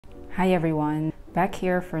Hi everyone, back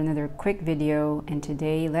here for another quick video, and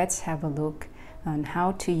today let's have a look on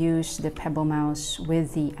how to use the Pebble mouse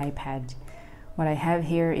with the iPad. What I have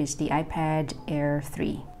here is the iPad Air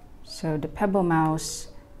 3. So the Pebble mouse,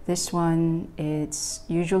 this one, it's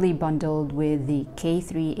usually bundled with the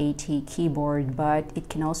K380 keyboard, but it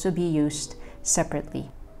can also be used separately.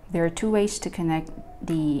 There are two ways to connect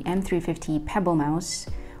the M350 Pebble mouse.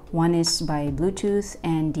 One is by Bluetooth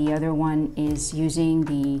and the other one is using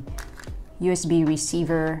the USB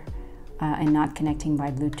receiver and not connecting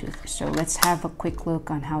by Bluetooth. So let's have a quick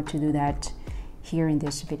look on how to do that here in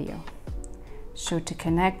this video. So to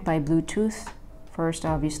connect by Bluetooth, first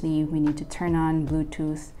obviously we need to turn on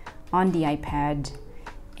Bluetooth on the iPad,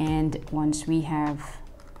 and once we have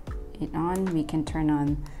it on, we can turn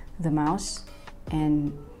on the mouse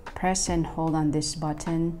and press and hold on this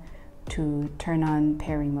button to turn on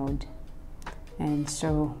pairing mode. And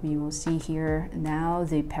so we will see here now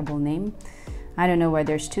the Pebble name. I don't know why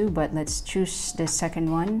there's two, but let's choose the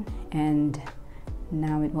second one, and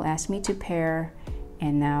now it will ask me to pair,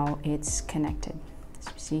 and now it's connected. As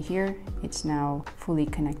you see here, it's now fully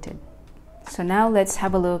connected. So now let's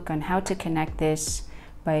have a look on how to connect this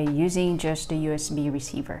by using just the USB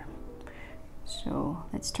receiver. So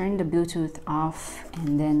let's turn the Bluetooth off,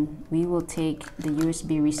 and then we will take the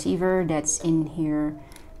USB receiver that's in here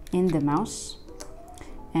in the mouse.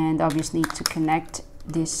 And obviously to connect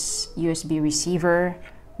this USB receiver,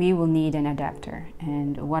 we will need an adapter.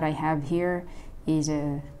 And what I have here is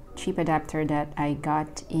a cheap adapter that I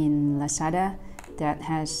got in Lazada that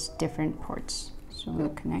has different ports. So we'll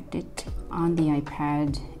connect it on the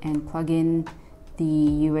iPad and plug in the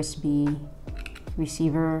USB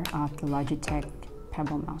receiver of the Logitech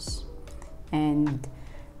Pebble mouse. And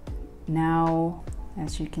now,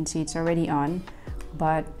 as you can see, it's already on,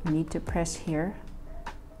 but we need to press here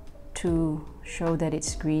to show that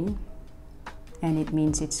it's green, and it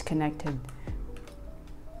means it's connected.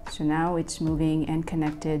 So now it's moving and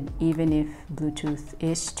connected even if Bluetooth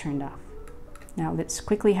is turned off. Now let's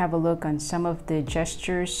quickly have a look on some of the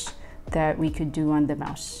gestures that we could do on the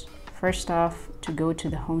mouse. First off, to go to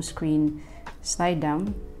the home screen, slide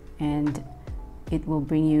down and it will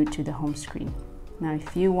bring you to the home screen. Now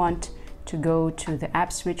if you want to go to the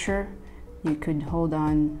app switcher, you could hold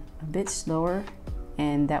on a bit slower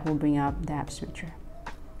and that will bring up the app switcher.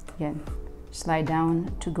 Again, slide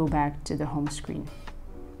down to go back to the home screen.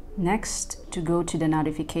 Next, to go to the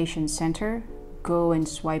notification center, go and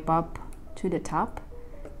swipe up to the top,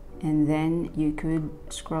 and then you could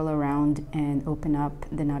scroll around and open up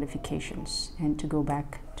the notifications. And to go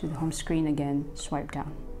back to the home screen, again, swipe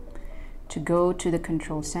down. To go to the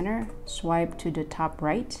control center, swipe to the top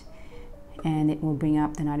right, and it will bring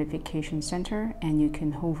up the notification center, and you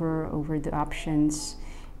can hover over the options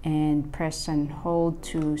and press and hold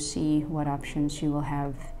to see what options you will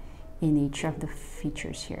have in each of the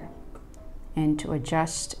features here. And to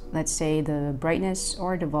adjust, let's say, the brightness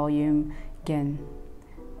or the volume, again,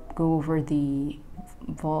 go over the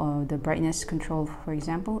brightness control, for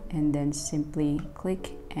example, and then simply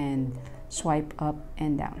click and swipe up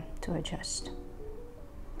and down to adjust.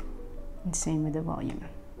 And same with the volume.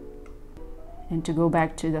 And to go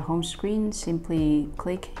back to the home screen, simply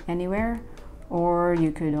click anywhere, or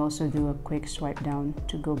you could also do a quick swipe down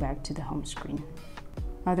to go back to the home screen.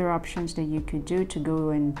 Other options that you could do to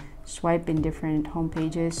go and swipe in different home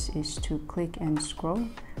pages is to click and scroll,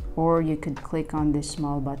 or you could click on the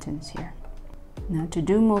small buttons here. Now to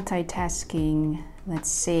do multitasking, let's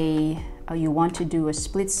say you want to do a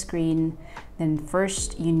split screen, then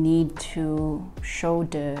first you need to show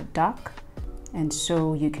the dock, and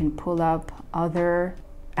so you can pull up other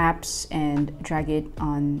apps and drag it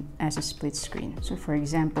on as a split screen. So for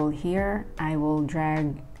example, here I will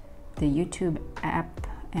drag the YouTube app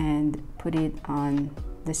and put it on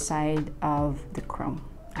the side of the Chrome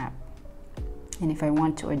app. And if I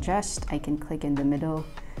want to adjust, I can click in the middle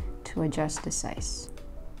to adjust the size.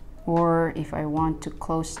 Or if I want to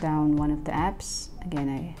close down one of the apps, again,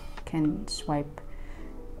 I can swipe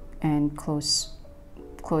and close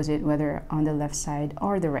it, whether on the left side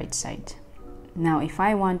or the right side. Now, if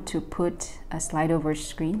I want to put a slide over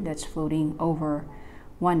screen that's floating over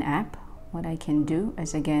one app, what I can do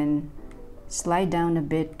is, again, slide down a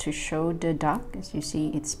bit to show the dock. As you see,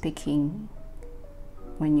 it's picking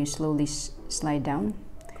when you slowly slide down.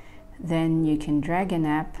 Then you can drag an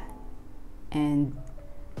app and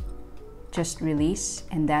just release,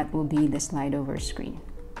 and that will be the slide over screen.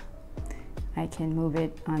 I can move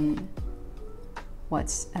it on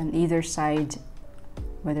what's on either side,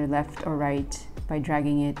 whether left or right, by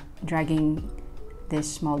dragging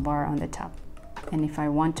this small bar on the top. And if I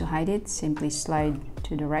want to hide it, simply slide to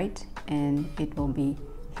to the right and it will be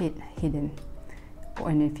hidden.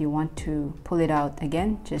 And if you want to pull it out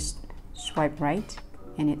again, just swipe right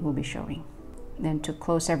and it will be showing. Then to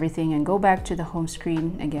close everything and go back to the home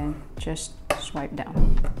screen again, just swipe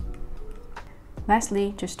down.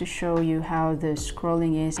 Lastly, just to show you how the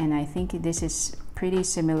scrolling is, and I think this is pretty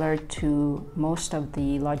similar to most of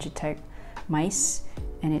the Logitech mice,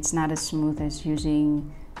 and it's not as smooth as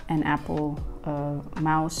using an Apple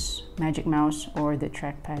mouse, Magic Mouse, or the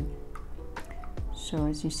trackpad. So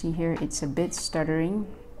as you see here, it's a bit stuttering,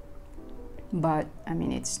 but I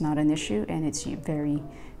mean, it's not an issue and it's very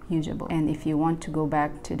usable. And if you want to go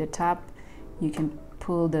back to the top, you can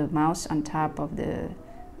pull the mouse on top of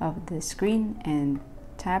the screen and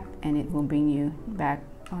tap, and it will bring you back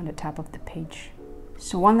on the top of the page.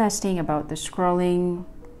 So one last thing about the scrolling,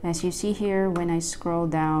 as you see here, when I scroll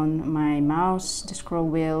down my mouse, the scroll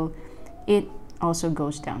wheel, it also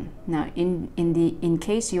goes down. Now in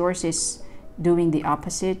case yours is doing the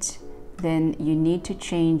opposite, then you need to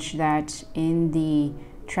change that in the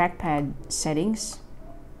trackpad settings,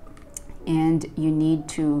 and you need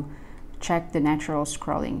to check the natural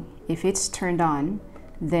scrolling. If it's turned on,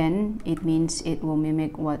 then it means it will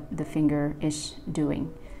mimic what the finger is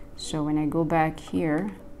doing. So when I go back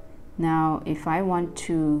here, now if I want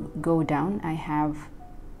to go down, I have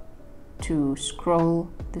to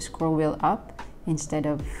scroll the scroll wheel up instead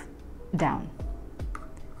of down.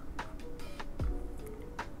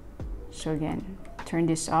 So again, turn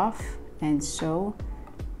this off, and so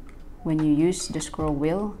when you use the scroll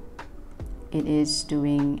wheel, it is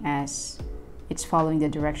doing as it's following the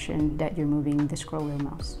direction that you're moving the scroll wheel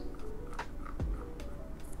mouse.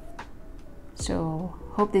 So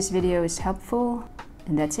hope this video is helpful,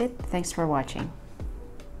 and that's it. Thanks for watching.